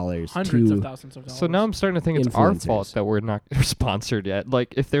thousands of dollars Hundreds to of thousands of dollars. So now I'm starting to think it's our fault Influencers. that we're not sponsored yet.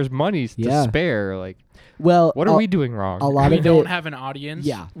 Like, if there's money to Yeah. spare, like, well, what are we doing wrong? a lot we of don't it, have an audience.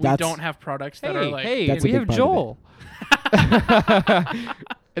 Yeah, We that's- don't have products that are like. hey, That's a we big have part of Joel.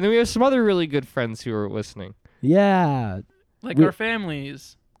 And then we have some other really good friends who are listening. yeah, Like we- our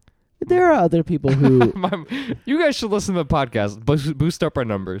families. there are other people who You guys should listen to the podcast. Boost up our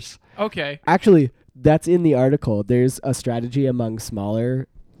numbers. Okay. actually, that's in the article. There's a strategy among smaller,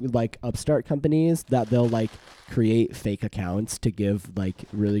 like upstart companies that they'll like create fake accounts to give like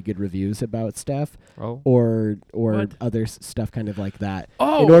really good reviews about stuff Oh, or What? other stuff kind of like that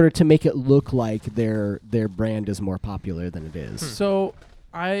Oh. in order to make it look like their brand is more popular than it is. So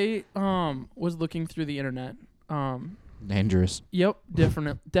I was looking through the internet. Dangerous. Yep,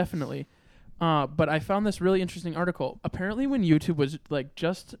 definitely. But I found this really interesting article. Apparently, when YouTube was like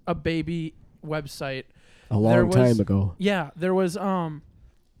just a baby website, A There long was- time ago. yeah, there was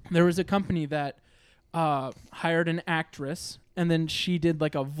a company that hired an actress, and then she did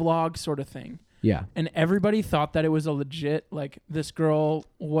like a vlog sort of thing. Yeah. And everybody thought that it was a legit, like this girl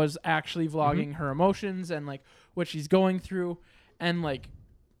was actually vlogging her emotions and like what she's going through. And like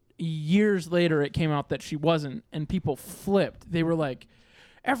years later, it came out that she wasn't, and people flipped. They were like,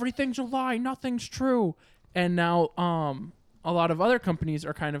 everything's a lie, nothing's true. And now a lot of other companies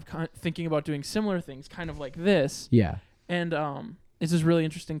are kind of thinking about doing similar things, kind of like this. Yeah. And this is really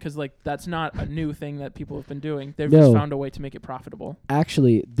interesting because like that's not a new thing that people have been doing. They've No. just found a way to make it profitable.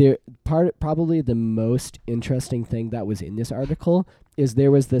 Actually, probably the most interesting thing that was in this article is there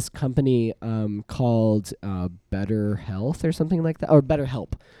was this company called Better Health or something like that, or Better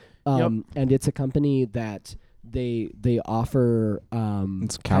Help, and it's a company that they offer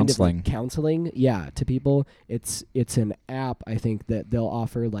It's kind of like counseling. counseling, yeah, to people. It's an app, I think, that they'll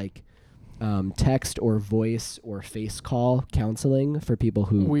offer like text or voice or face call counseling for people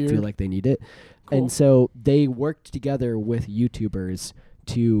who Weird. feel like they need it. Cool. And so they worked together with YouTubers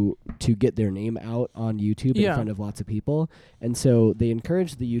to get their name out on YouTube in Yeah. front of lots of people. And so they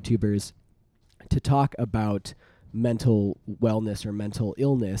encouraged the YouTubers to talk about mental wellness or mental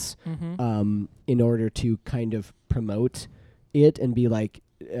illness Mm-hmm. in order to kind of promote it and be like,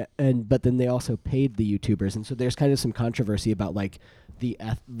 but then they also paid the YouTubers, and so there's kind of some controversy about like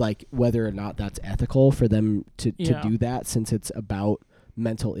like whether or not that's ethical for them to do that, since it's about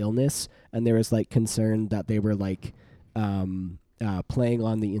mental illness, and there was like concern that they were like playing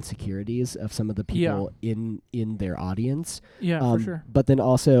on the insecurities of some of the people in their audience. For sure. But then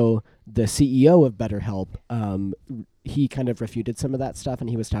also the CEO of BetterHelp, he kind of refuted some of that stuff, and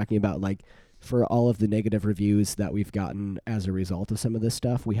he was talking about like, for all of the negative reviews that we've gotten as a result of some of this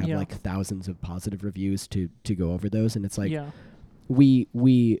stuff, we have like thousands of positive reviews to go over those, and it's like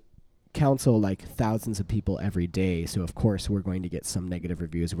we counsel like thousands of people every day, so of course we're going to get some negative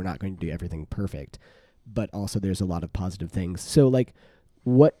reviews. We're not going to do everything perfect, but also there's a lot of positive things. So like,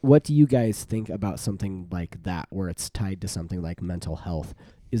 what do you guys think about something like that, where it's tied to something like mental health?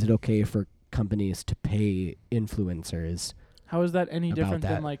 Is it okay for companies to pay influencers? How is that any different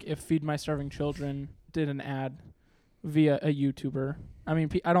than like if Feed My Starving Children did an ad via a YouTuber? I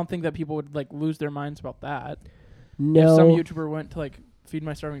mean, I don't think that people would like lose their minds about that. No. If some YouTuber went to like Feed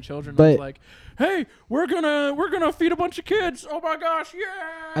My Starving Children and was like, "Hey, we're gonna feed a bunch of kids. Oh my gosh,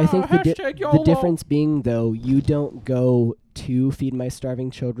 yeah!" I think the difference being, though, you don't go to Feed My Starving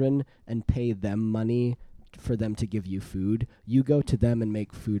Children and pay them money for them to give you food. You go to them and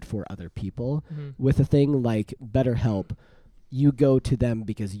make food for other people. Mm-hmm. With a thing like BetterHelp, you go to them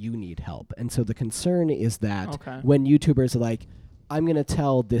because you need help. And so the concern is that when YouTubers are like, I'm going to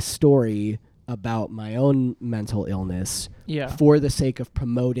tell this story about my own mental illness for the sake of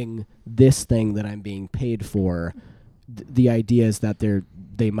promoting this thing that I'm being paid for, the idea is that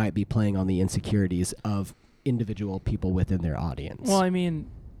they might be playing on the insecurities of individual people within their audience. Well, I mean,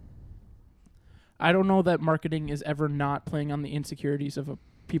 I don't know that marketing is ever not playing on the insecurities of a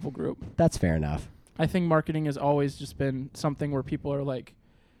people group. That's fair enough. I think marketing has always just been something where people are like,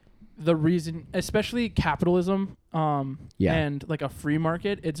 the reason, especially capitalism, and like a free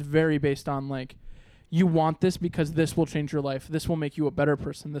market, it's very based on like, you want this because this will change your life. This will make you a better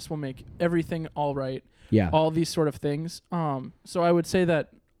person. This will make everything all right. Yeah. All these sort of things. So I would say that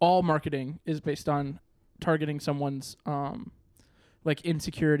all marketing is based on targeting someone's like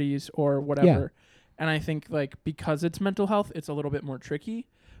insecurities or whatever. Yeah. And I think like because it's mental health, it's a little bit more tricky.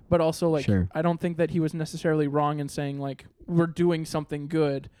 But also, like, I don't think that he was necessarily wrong in saying, like, we're doing something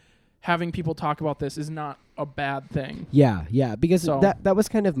good. Having people talk about this is not a bad thing. Yeah, because that was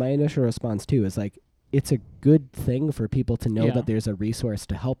kind of my initial response, too, is, like, it's a good thing for people to know that there's a resource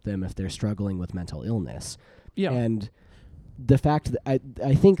to help them if they're struggling with mental illness. Yeah. And the fact that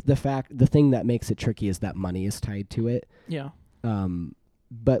I think the thing that makes it tricky is that money is tied to it. Yeah.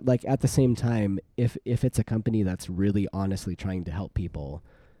 But, like, at the same time, if it's a company that's really honestly trying to help people,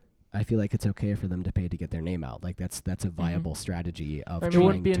 I feel like it's okay for them to pay to get their name out. Like that's a viable strategy of trying to help people. It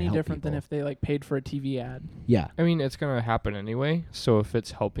wouldn't be any different than if they like paid for a TV ad. Yeah. I mean, it's going to happen anyway. So if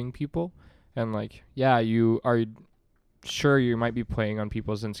it's helping people and like, you are sure you might be playing on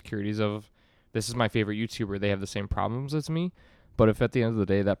people's insecurities of this is my favorite YouTuber. They have the same problems as me. But if at the end of the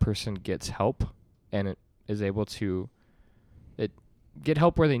day, that person gets help and it is able to get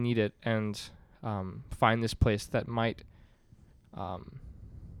help where they need it and find this place that might,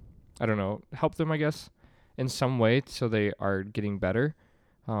 I don't know, help them, I guess, in some way so they are getting better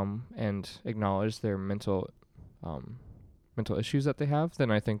and acknowledge their mental issues that they have, then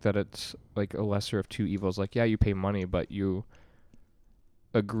I think that it's like a lesser of two evils. Like, you pay money, but you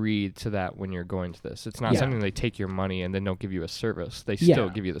agree to that when you're going to this. It's not something they take your money and then don't give you a service. They still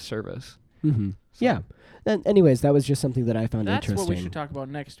give you the service. Mm-hmm. So. Yeah. And anyways, that was just something that I found interesting. That's what we should talk about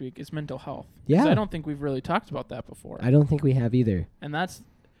next week is mental health. Yeah. I don't think we've really talked about that before. I don't think we have either. And that's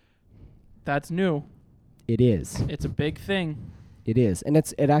new. It is. It's a big thing. It is. And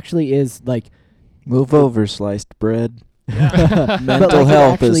it actually is like... Move over, sliced bread. Yeah. Mental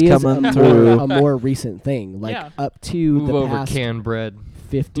health is coming through. A more recent thing. Like up to Move the over past canned bread.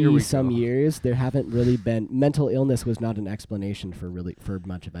 50-some years, there haven't really been... Mental illness was not an explanation for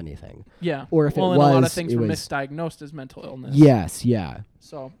much of anything. Yeah. Or if it was... a lot of things were misdiagnosed as mental illness. Yes, yeah.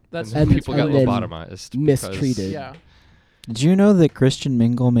 So that's... And people got lobotomized. Mistreated. Yeah. Did you know that Christian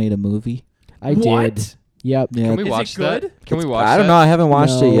Mingle made a movie? I did. Yep. Yeah. Can we watch that? Can we watch that? I don't know. I haven't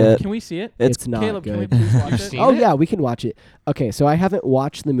watched it yet. Can we see it? It's not Caleb, good. can we please watch it? Oh, yeah, we can watch it. Okay, so I haven't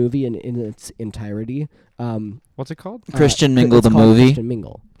watched the movie in its entirety. What's it called? Christian Mingle the movie. Christian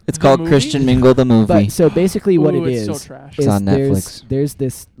Mingle. It's called Christian Mingle the movie. But so basically what it is, is, so trash. It's on Netflix. There's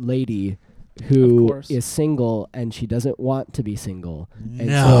this lady who is single and she doesn't want to be single. And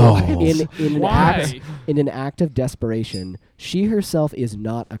no. So in an act of desperation, she herself is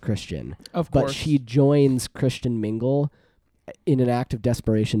not a Christian. Of course. But she joins Christian Mingle in an act of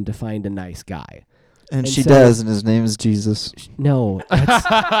desperation to find a nice guy. And she so- does, and his name is Jesus. No,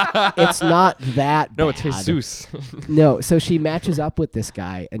 it's not that No, it's bad. Jesus. No, so she matches up with this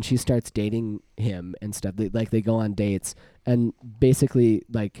guy and she starts dating him and stuff. They go on dates and basically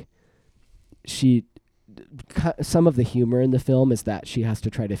some of the humor in the film is that she has to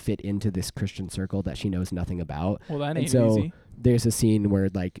try to fit into this Christian circle that she knows nothing about. Well, that And ain't so easy. there's a scene where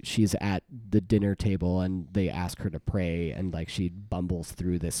she's at the dinner table and they ask her to pray and she bumbles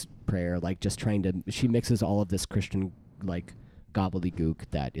through this prayer, she mixes all of this Christian gobbledygook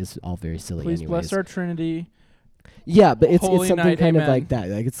that is all very silly Please anyways. bless our Trinity. Yeah, but it's Holy something night, kind of amen. like that.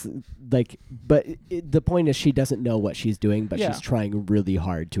 The point is she doesn't know what she's doing, but Yeah. she's trying really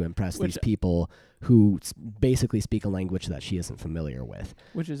hard to impress Which- these people who basically speak a language that she isn't familiar with.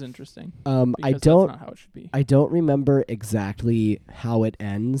 Which is interesting. I Because don't. That's not how it should be. I don't remember exactly how it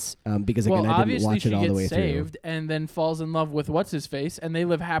ends because again I didn't obviously watch she it all the gets way saved and then falls in love with what's his face, and they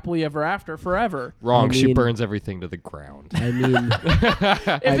live happily ever after forever. Wrong. I She mean- burns everything to the ground. through. I mean,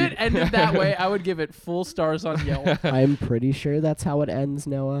 If it ended that way, I would give it full stars on Yelp. I'm pretty sure that's how it ends,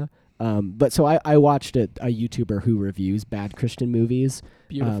 Noah. But so I watched a YouTuber who reviews bad Christian movies.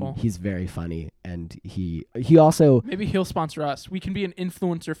 Beautiful. He's very funny, and he also. Maybe he'll sponsor us. We can be an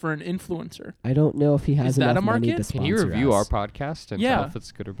influencer for an influencer. I don't know if he has Is that enough a money to market? sponsor Can you review us. our podcast and Yeah. tell if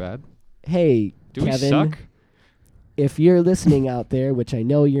it's good or bad? Hey, Do Kevin, we suck? if you're listening out there, which I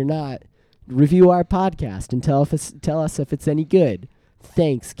know you're not, review our podcast and tell us if it's any good.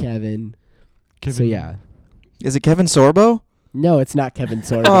 Thanks, Kevin. So yeah, Is it Kevin Sorbo? no, it's not Kevin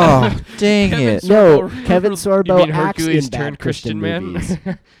Sorbo. Oh, dang Kevin it. No, Sorbo. Kevin You Sorbo mean acts Hercules in bad turned Christian man? movies.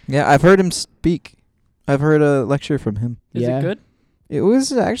 Yeah, I've heard him speak. I've heard a lecture from him. Is Yeah. it good? It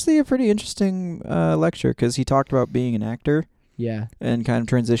was actually a pretty interesting lecture because he talked about being an actor Yeah, and kind of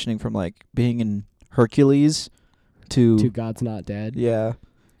transitioning from being in Hercules to to God's Not Dead. yeah.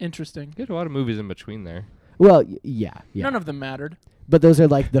 Interesting. There's a lot of movies in between there. Well, yeah. None of them mattered. But those are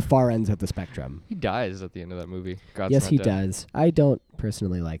the far ends of the spectrum. He dies at the end of that movie. God's Yes, Not he Dead. does. I don't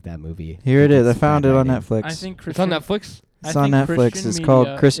personally like that movie. Here it is. I It's found bad it on writing. Netflix. I think It's Christian. on Netflix. It's I on think Netflix. Christian It's called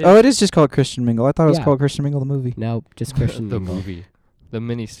media Christian. is- Oh, it is just called Christian Mingle. I thought it was Yeah. called Christian Mingle the movie. No, just Christian The Mingle. movie. The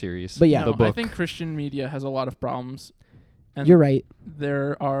miniseries. But yeah. No, The book. I think Christian media has a lot of problems. And You're right.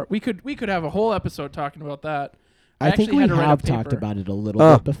 There are. We could have a whole episode talking about that. I think actually we had to write a have talked paper. about it a little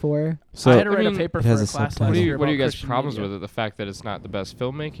Oh. bit before. So I had to I write mean, a paper it for has a a class subtitle. last What year are you about guys' Christian problems media. with it? The fact that it's not the best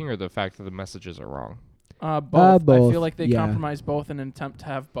filmmaking, or the fact that the messages are wrong? Both. I both, feel like they yeah. compromise both in an attempt to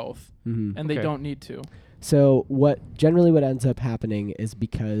have both, Mhm. and they Okay. don't need to. So what ends up happening is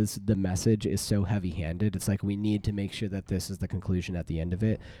because the message is so heavy-handed, it's we need to make sure that this is the conclusion at the end of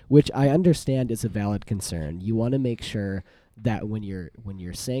it, which I understand is a valid concern. You want to make sure that when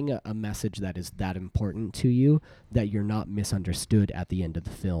you're saying a message that is that important to you, that you're not misunderstood at the end of the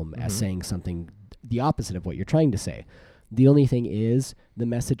film as Mhm. saying something the opposite of what you're trying to say. The only thing is the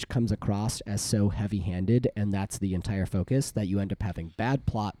message comes across as so heavy-handed, and that's the entire focus, that you end up having bad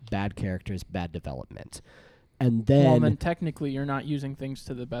plot, bad characters, bad development. And then, Technically, you're not using things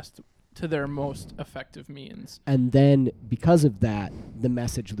to their most effective means. because of that, the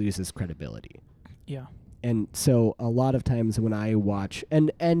message loses credibility. Yeah. And so a lot of times when I watch,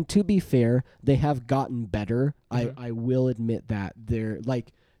 and to be fair, they have gotten better. Mhm. I will admit that they're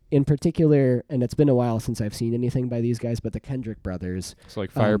in particular, and it's been a while since I've seen anything by these guys, but the Kendrick brothers, It's like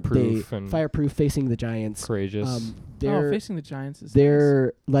Fireproof and Fireproof, Facing the Giants. Courageous. They're Facing the Giants is nice.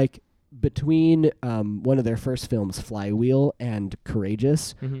 they're between one of their first films, Flywheel, and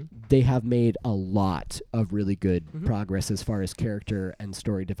Courageous, Mm-hmm. they have made a lot of really good Mhm. progress as far as character and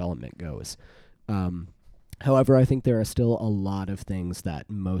story development goes. However, I think there are still a lot of things that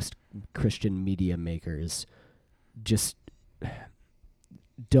most Christian media makers just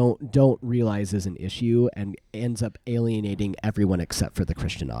don't realize is an issue, and ends up alienating everyone except for the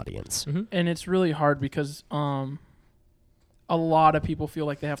Christian audience. Mm-hmm. And it's really hard because a lot of people feel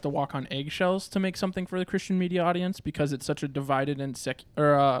like they have to walk on eggshells to make something for the Christian media audience because it's such a divided and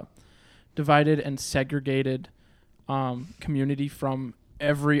segregated community from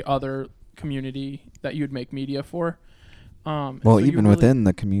every other community that you'd make media for. Well, so you even really- within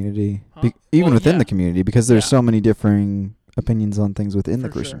the community, Huh? even Well, within yeah. the community, because there's Yeah. so many differing opinions on things within the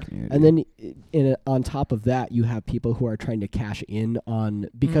For Christian sure. community. And then on top of that, you have people who are trying to cash in on,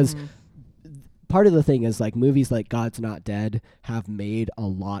 because Mhm. part of the thing is movies like God's Not Dead have made a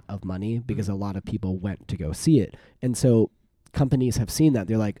lot of money because a lot of people went to go see it. And so companies have seen that.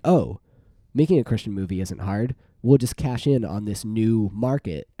 They're like, oh, making a Christian movie isn't hard. We'll just cash in on this new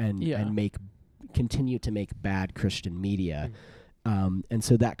market and Yeah. continue to make bad Christian media. And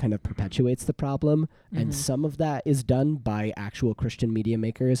so that kind of perpetuates the problem. And Mhm. some of that is done by actual Christian media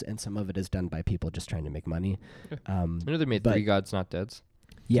makers, and some of it is done by people just trying to make money. I know they made but- 3 Gods Not Deads.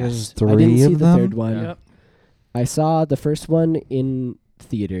 Yes, There's I didn't 3 see of the them? third one. Yeah. Yep. I saw the first one in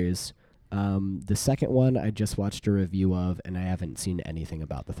theaters. The second one I just watched a review of, and I haven't seen anything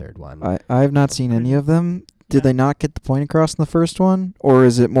about the third one. I have not seen any of them. Did Yeah. they not get the point across in the first one? Or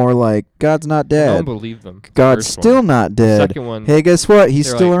is it more like, God's not I dead? don't believe them. the God's first still one. not The dead. second one. Hey, guess what? He's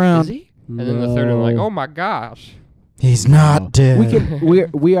they're still like, around. Is he? And then the third one, like, No. oh my gosh. He's No. not dead.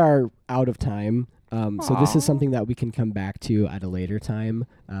 We are out of time. So this is Aw. something that we can come back to at a later time,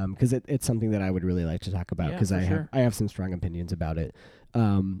 because it's something that I would really like to talk about, Yeah, because for I sure. have some strong opinions about it.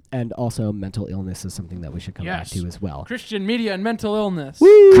 And also mental illness is something that we should come back Yes. to as well. Christian media and mental illness.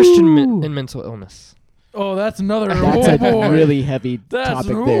 Christian and mental illness. Oh, that's another. That's oh a boy. really heavy That's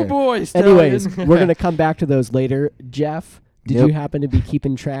topic oh there. boy. Anyways, Stalyon. we're gonna come back to those later. Jeff, did Yep. you happen to be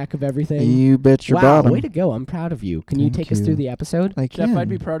keeping track of everything? You bet your wow, bottom. way to go! I'm proud of you. Can you Thank take us you. through the episode? I Jeff, can. I'd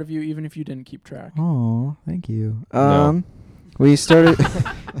be proud of you even if you didn't keep track. Oh, thank you. No. We started.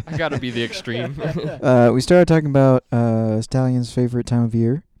 I gotta be the extreme. We started talking about Stalyon's favorite time of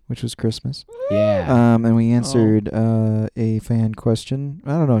year, which was Christmas. Yeah. And we answered a fan question.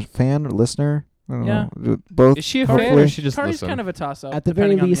 I don't know, fan or listener. I don't Yeah. know. Both. Is she a fan hopefully. or she just Kari's listen? kind of a toss-up. At the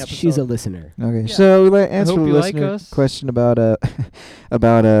very depending on least, she's a episode. listener. Okay, Yeah. so we answered hope a you like listener us. question about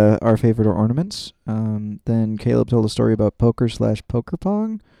about our favorite ornaments. Then Caleb told a story about poker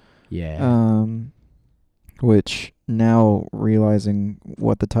pong. Yeah. Which now realizing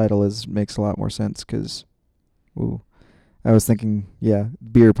what the title is makes a lot more sense because, I was thinking,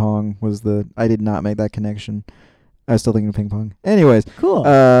 beer pong was I did not make that connection. I was still thinking of ping pong. Anyways, Cool.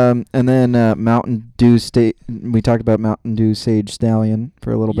 and then Mountain Dew we talked about Mountain Dew Sage Stallion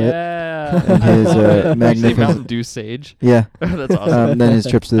for a little bit. Yeah. And his, Actually, Mountain magnificent. Dew Sage. Yeah. That's awesome. Then his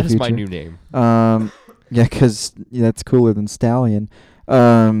trips to the That's future. my new name. Yeah, because that's cooler than Stallion.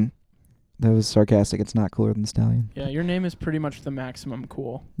 That was sarcastic. It's not cooler than Stallion. Yeah, your name is pretty much the maximum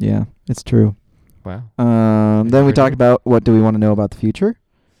cool. Yeah, it's true. Wow. Then we talked about what do we want to know about the future.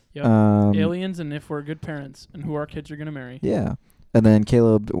 Yep. Um, Aliens and if we're good parents and who our kids are going to marry. Yeah. And then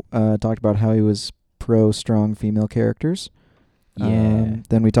Caleb talked about how he was pro strong female characters. Yeah.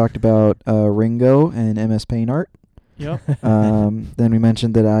 Then we talked about Ringo and MS Paint Art. Yep. Then we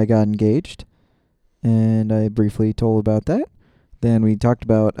mentioned that I got engaged, and I briefly told about that. Then we talked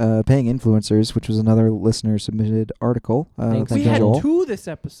about paying influencers, which was another listener submitted article. Thanks, We Thank you, had Joel. 2 this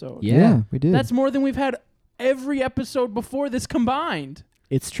episode. Yeah. We did. That's more than we've had every episode before this combined.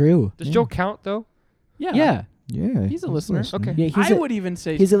 It's true. Does Yeah. Joe count though? Yeah. Yeah. Yeah, He's a listener. Okay. Yeah, I would even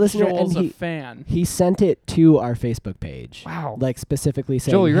say he's a listener and Joel's a he- fan. He sent it to our Facebook page. Wow. Like specifically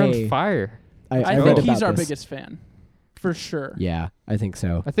saying, Joel, you're hey, on fire. I I read think about he's our this. biggest fan. For sure. Yeah, I think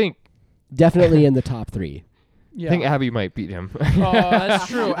so. I think Definitely in the top 3. Yeah. I think Abby might beat him. Oh, that's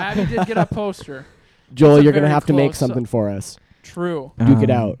true. Abby did get a poster. Joel, That's a you're going to very have to make close, something for us. True. Duke it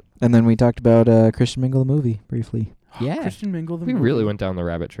out. And then we talked about Christian Mingle the movie briefly. Yeah. Christian Mingle the we movie. really went down the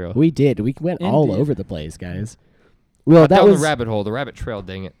rabbit trail. We did. We went all Indeed. over the place, guys. Well, Not that down was the rabbit hole, the rabbit trail,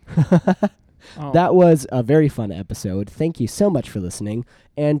 dang it. Oh. that was a very fun episode. Thank you so much for listening.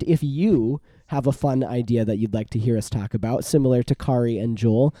 And if you have a fun idea that you'd like to hear us talk about, similar to Kari and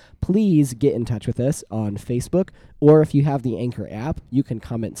Joel, please get in touch with us on Facebook. Or if you have the Anchor app, you can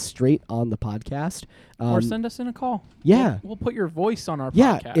comment straight on the podcast. or send us in a call. yeah. We'll put your voice on our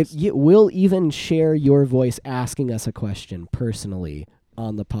Yeah, podcast. we'll even share your voice asking us a question personally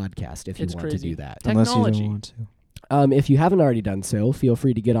on the podcast if you It's want crazy. to do that. Unless you Technology. don't want to. If you haven't already done so, feel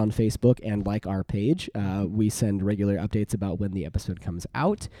free to get on Facebook and like our page. We send regular updates about when the episode comes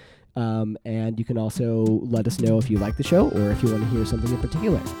out. And you can also let us know if you like the show or if you want to hear something in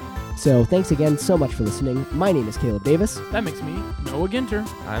particular. So thanks again so much for listening. My name is Caleb Davis, That makes me Noah Ginter.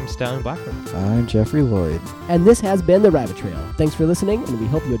 I'm Stalyon Blackman. I'm Jeffrey Lloyd. and this has been The Rabbit Trail. Thanks for listening, and we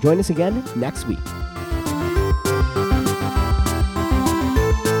hope you'll join us again next week.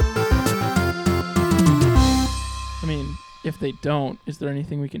 I mean, if they don't, is there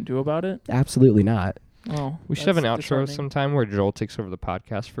anything we can do about it? Absolutely not. Oh, We should have an that's outro disheartening. sometime where Joel takes over the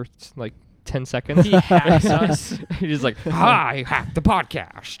podcast for like 10 seconds. He hacks us. He's just like, hi, hack the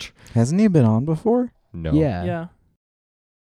podcast. Hasn't he been on before? No. Yeah. Yeah.